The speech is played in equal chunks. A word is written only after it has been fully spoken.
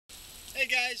Hey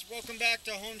guys, welcome back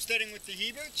to Homesteading with the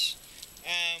Heberts.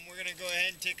 We're going to go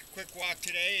ahead and take a quick walk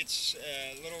today. It's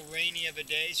a little rainy of a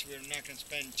day, so we're not going to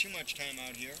spend too much time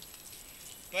out here.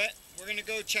 But we're going to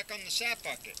go check on the sap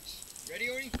buckets. Ready,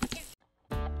 Odie? Yeah.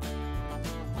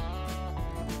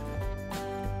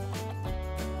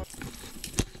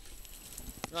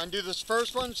 You want to do this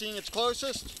first one, seeing it's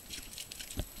closest?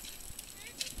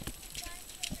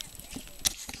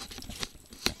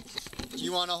 Do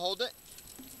you want to hold it?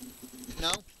 No?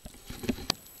 Okay,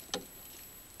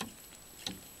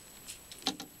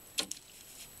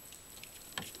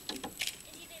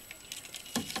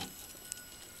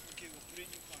 we'll put it in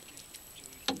your pocket.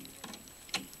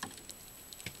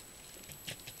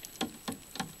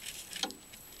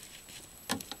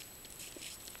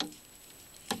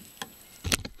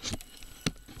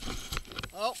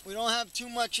 Oh, we don't have too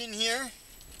much in here.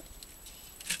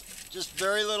 Just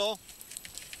very little.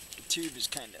 The tube is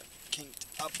kind of kinked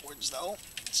upwards though.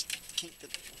 Let's kink the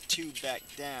tube back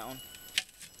down.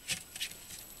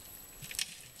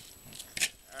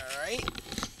 Alright. Go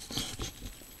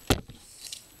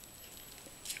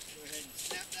ahead and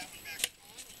snap that one back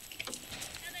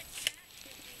on.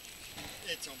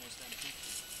 It's almost empty.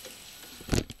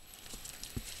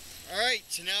 Alright,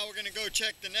 so now we're going to go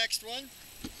check the next one.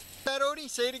 That Odie,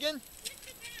 say it again.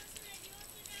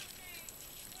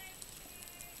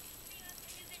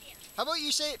 How about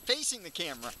you say it facing the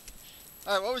camera?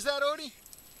 Alright, what was that, Odie?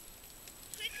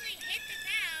 Quickly hit the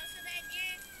bell so that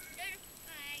you're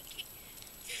notified,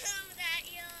 so that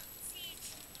you'll see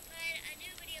when a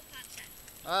new video pops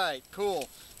up. Alright, cool.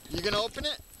 You gonna open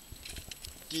it?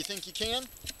 Do you think you can?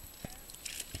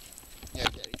 Yeah,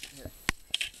 Daddy. Here.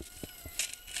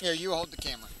 Here, you hold the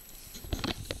camera.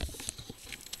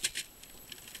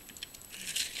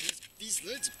 These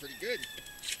lids are pretty good.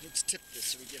 Let's tip this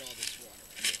so we get all this water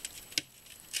out.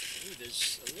 Ooh,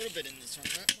 there's a little bit in this one,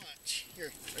 not much.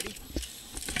 Here, ready?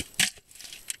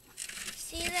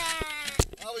 See that?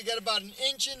 Oh, we got about an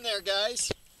inch in there,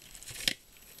 guys.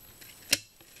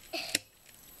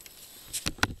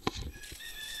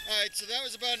 Alright, so that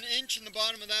was about an inch in the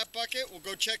bottom of that bucket. We'll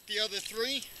go check the other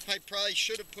three. I probably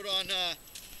should have put on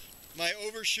my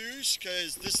overshoes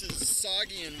because this is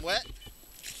soggy and wet.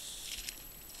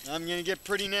 I'm going to get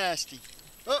pretty nasty.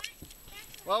 Oh,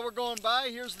 while we're going by,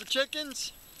 here's the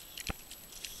chickens.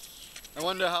 I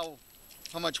wonder how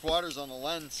much water's on the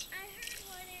lens. I heard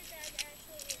one is that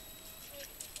actually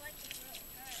reflecting really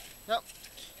good. Yep.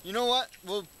 You know what?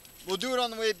 We'll do it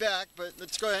on the way back, but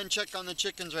let's go ahead and check on the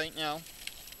chickens right now.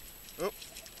 Oh,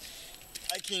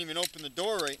 I can't even open the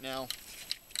door right now.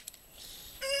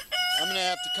 I'm going to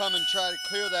have to come and try to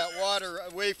clear that water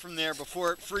away from there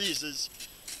before it freezes.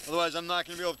 Otherwise, I'm not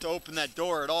going to be able to open that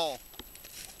door at all.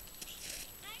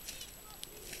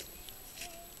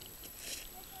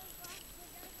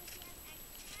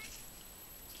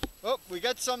 Oh, we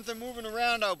got something moving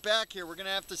around out back here. We're going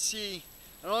to have to see.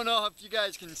 I don't know if you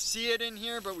guys can see it in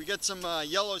here, but we got some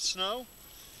yellow snow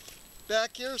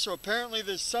back here. So apparently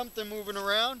there's something moving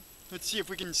around. Let's see if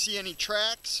we can see any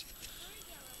tracks.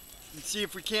 And see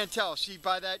if we can't tell. See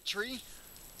by that tree?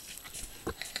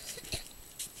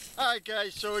 Alright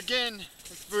guys, so again,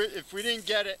 if we didn't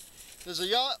get it, there's a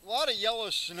lot of yellow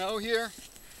snow here,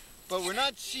 but we're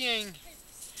not seeing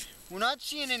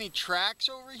any tracks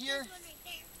over here.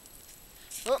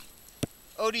 Oh,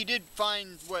 Odie did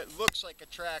find what looks like a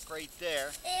track right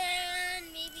there. And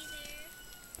maybe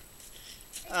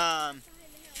there.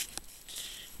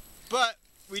 But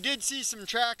we did see some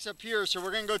tracks up here, so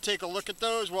we're going to go take a look at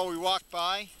those while we walk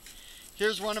by.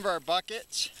 Here's one of our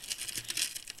buckets.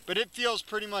 But it feels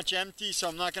pretty much empty, so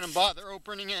I'm not going to bother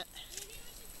opening it. Maybe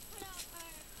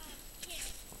we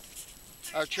should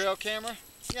put out Our trail camera?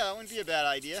 Yeah, that wouldn't be a bad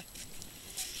idea.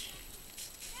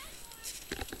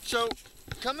 So,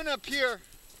 coming up here,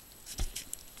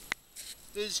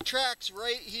 there's tracks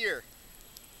right here.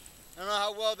 I don't know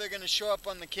how well they're going to show up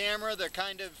on the camera. They're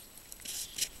kind of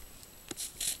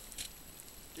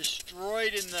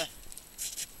destroyed in the...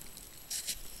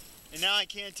 And now I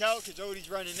can't tell because Odie's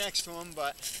running next to him,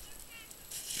 but...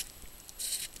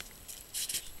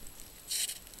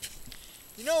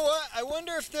 You know what? I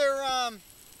wonder if they're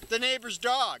the neighbor's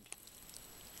dog.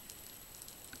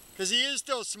 Because he is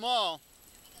still small.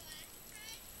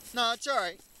 No, it's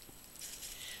alright.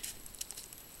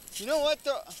 You know what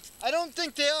though? I don't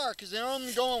think they are because they're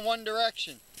only going one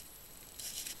direction.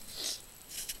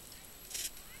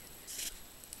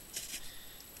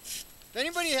 If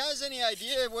anybody has any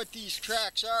idea what these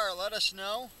tracks are, let us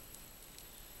know.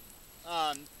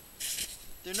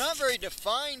 They're not very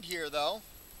defined here though.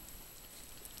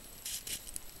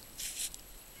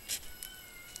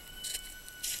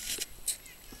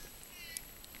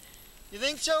 You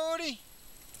think so, Odie?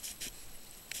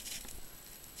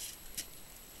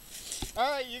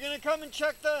 Alright, you're gonna come and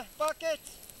check the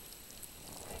buckets?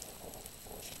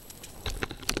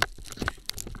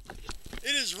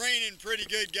 It is raining pretty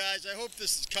good, guys. I hope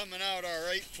this is coming out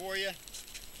alright for you.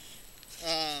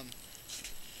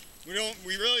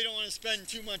 We really don't want to spend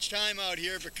too much time out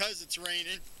here because it's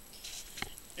raining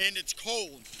and it's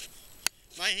cold.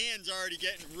 My hand's already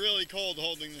getting really cold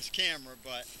holding this camera,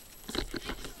 but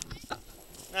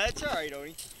that's alright,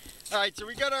 Odie. Alright, so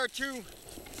we got our two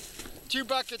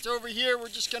buckets over here. We're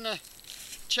just gonna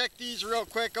check these real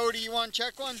quick. Odie, you want to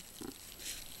check one?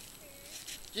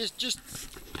 Just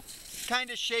kind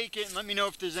of shake it and let me know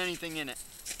if there's anything in it.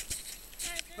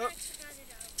 Oh,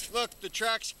 look, the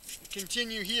tracks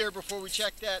continue here. Before we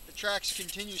check that, the tracks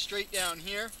continue straight down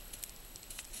here.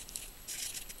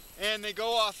 And they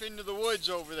go off into the woods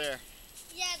over there.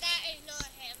 Yeah, that is not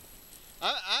him.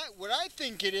 What I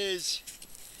think it is,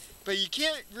 but you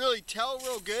can't really tell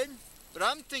real good, but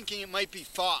I'm thinking it might be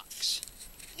fox.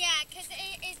 Yeah, because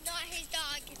it is not his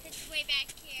dog, because it's way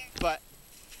back here. But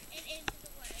and into the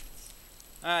woods.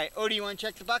 Alright, Odie, you want to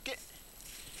check the bucket?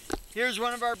 Here's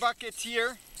one of our buckets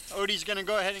here. Odie's going to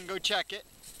go ahead and go check it.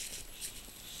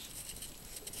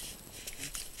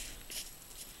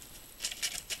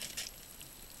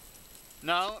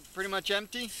 No, pretty much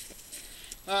empty.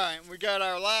 Alright, we got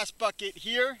our last bucket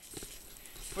here.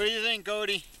 What do you think,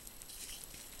 Odie?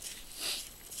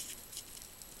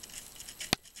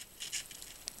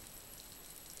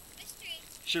 Mystery.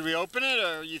 Should we open it,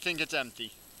 or you think it's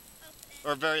empty? Open it.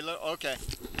 Or very little? Okay.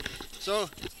 So,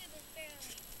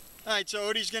 alright,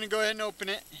 so Odie's going to go ahead and open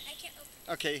it. I can't open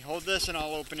it. Okay, hold this and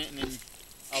I'll open it, and then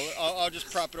I'll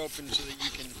just prop it open so that you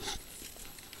can...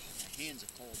 My hands are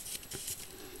cold.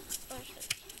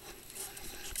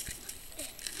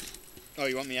 Oh,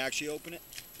 you want me to actually open it?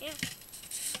 Yeah.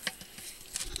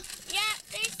 Yeah,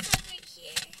 there's some right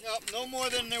here. Yep, no more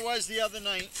than there was the other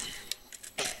night.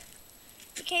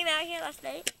 You came out here last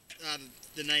night?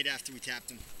 The night after we tapped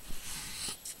him.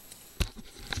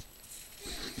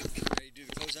 Ready to do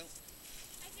the closeout?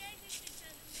 I feel like we should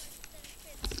tell them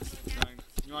what the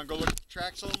prints. You want to go look at the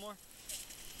tracks a little more?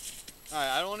 Alright,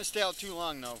 I don't want to stay out too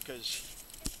long though, because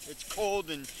it's cold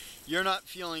and you're not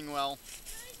feeling well.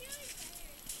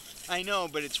 I know,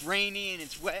 but it's rainy and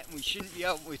it's wet and we shouldn't be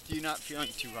out with you not feeling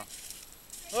too well.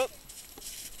 Oh.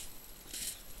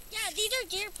 Yeah, these are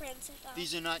deer prints, I thought.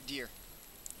 These are not deer.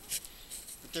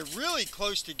 But they're really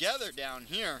close together down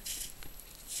here.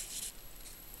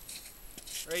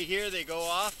 Right here they go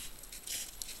off.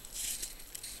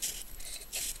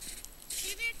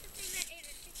 Maybe it's something that ate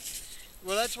a chicken.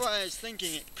 Well, that's why I was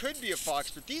thinking it could be a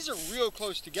fox, but these are real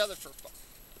close together for a fox.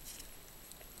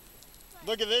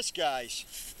 Look at this, guys.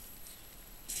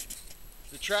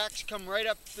 The tracks come right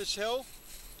up this hill,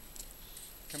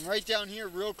 come right down here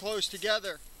real close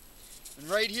together. And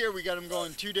right here we got them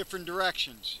going two different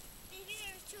directions. Maybe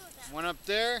there's two of them. One up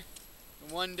there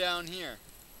and one down here.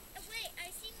 Oh, wait, I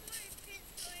see more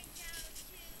prints going down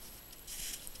too.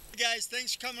 Hey guys,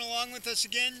 thanks for coming along with us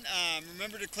again.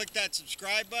 Remember to click that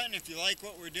subscribe button if you like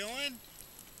what we're doing.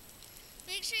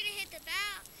 Make sure to hit the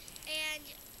bell and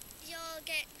you'll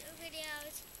get new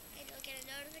videos. And you'll get a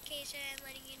notification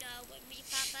letting you know when we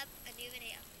pop up a new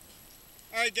video.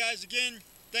 Alright guys, again,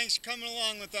 thanks for coming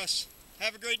along with us.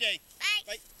 Have a great day.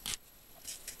 Bye.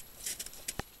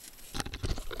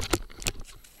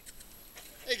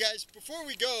 Hey guys, before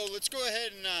we go, let's go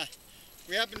ahead and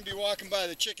we happen to be walking by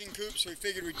the chicken coop, so we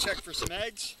figured we'd check for some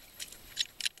eggs.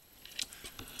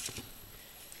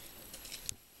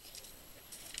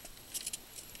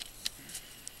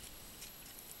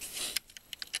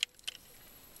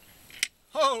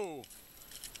 Oh!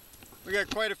 We got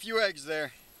quite a few eggs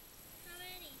there. How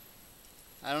many?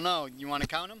 I don't know. You want to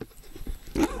count them?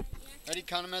 Yeah. Ready?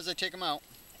 Count them as I take them out.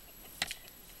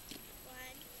 1,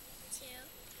 2,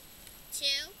 2,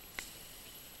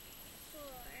 4,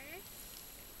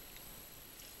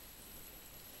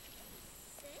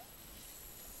 6,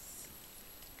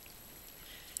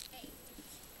 8,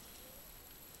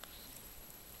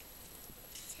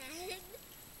 10,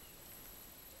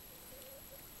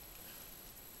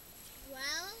 12.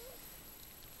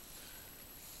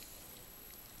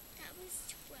 That was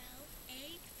 12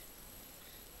 eggs.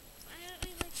 Why don't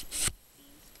we look at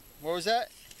these? What was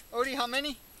that? Odie, how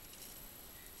many?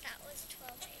 That was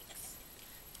 12 eggs.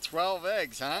 12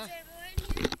 eggs, huh? Is there more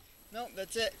in here? No,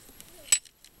 that's it.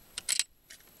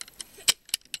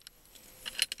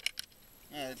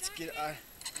 Let's get our...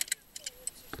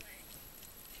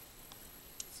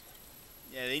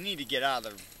 Yeah, they need to get out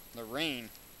of the rain.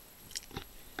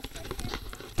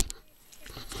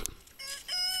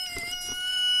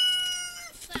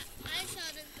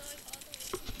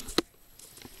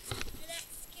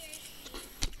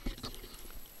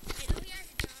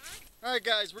 Alright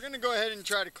guys, we're going to go ahead and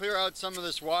try to clear out some of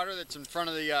this water that's in front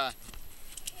of the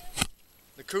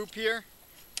coop here.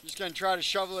 Just going to try to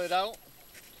shovel it out.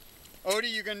 Odie,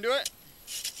 you going to do it?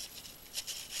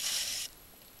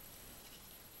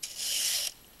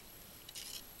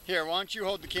 Here, why don't you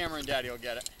hold the camera and Daddy will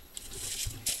get it.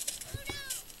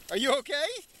 Are you okay?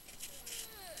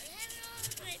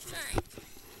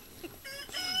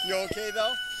 You okay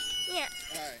though? Yeah.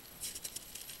 Alright.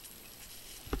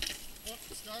 Oh,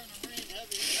 it's starting to rain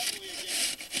heavily again.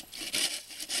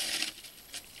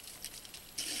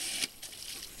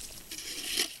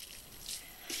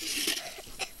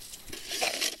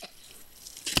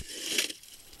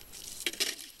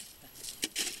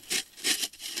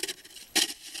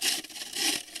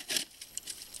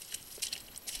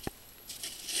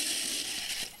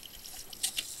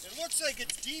 It looks like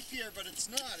it's deep here, but it's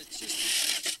not. It's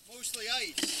just mostly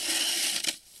ice.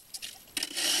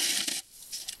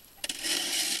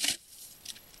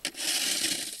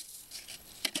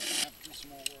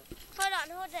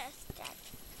 Hold this, Dad.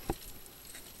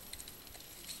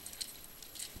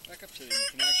 Back up so that you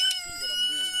can actually see what I'm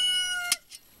doing.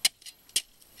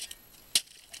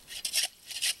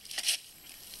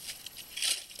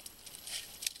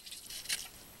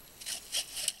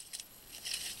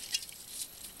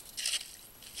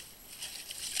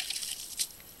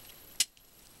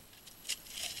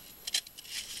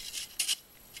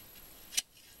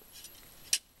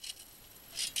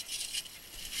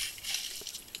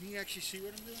 Can you actually see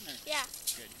what I'm doing there? Yeah.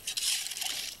 Good.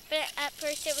 But at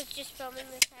first it was just filming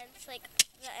the fence, like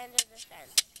the end of the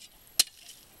fence.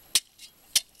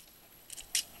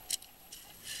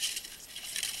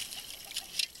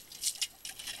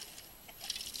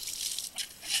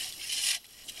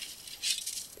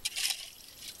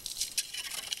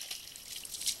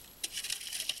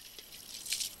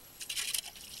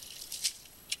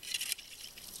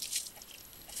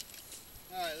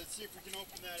 Alright, let's see if we can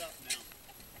open that up now.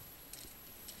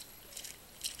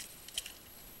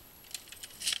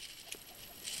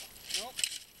 Nope.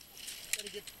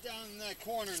 Gotta get down in that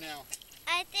corner now.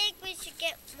 I think we should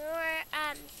get more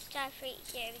stuff right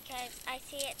here because I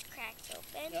see it's cracked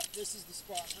open. Yep, this is the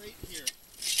spot right here.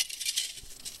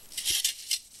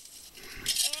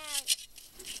 And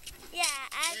yeah,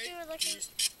 as we were looking,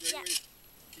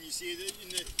 Can you see it in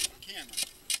the camera?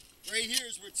 Right here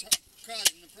is what's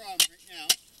causing the problem right now.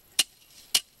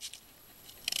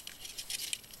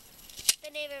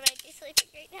 The neighbor might be sleeping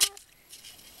right now.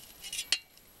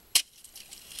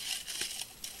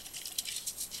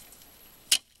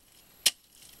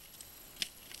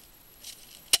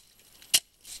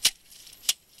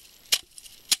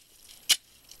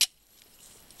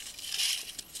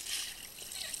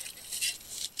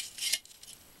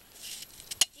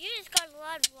 You just got a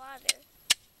lot of water.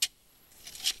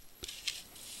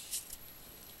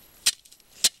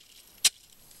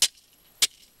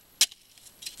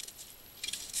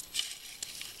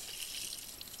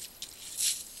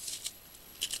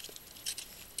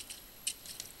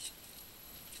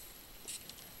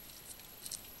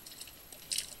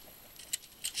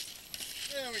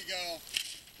 There we go.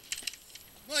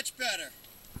 Much better.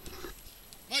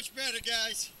 Much better,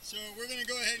 guys. So we're going to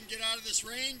go ahead and get out of this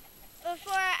rain.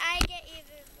 Before I get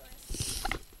even worse.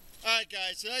 Alright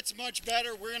guys, so that's much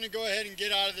better. We're going to go ahead and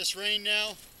get out of this rain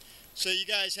now. So you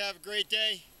guys have a great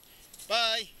day.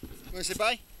 Bye. You want to say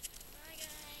bye?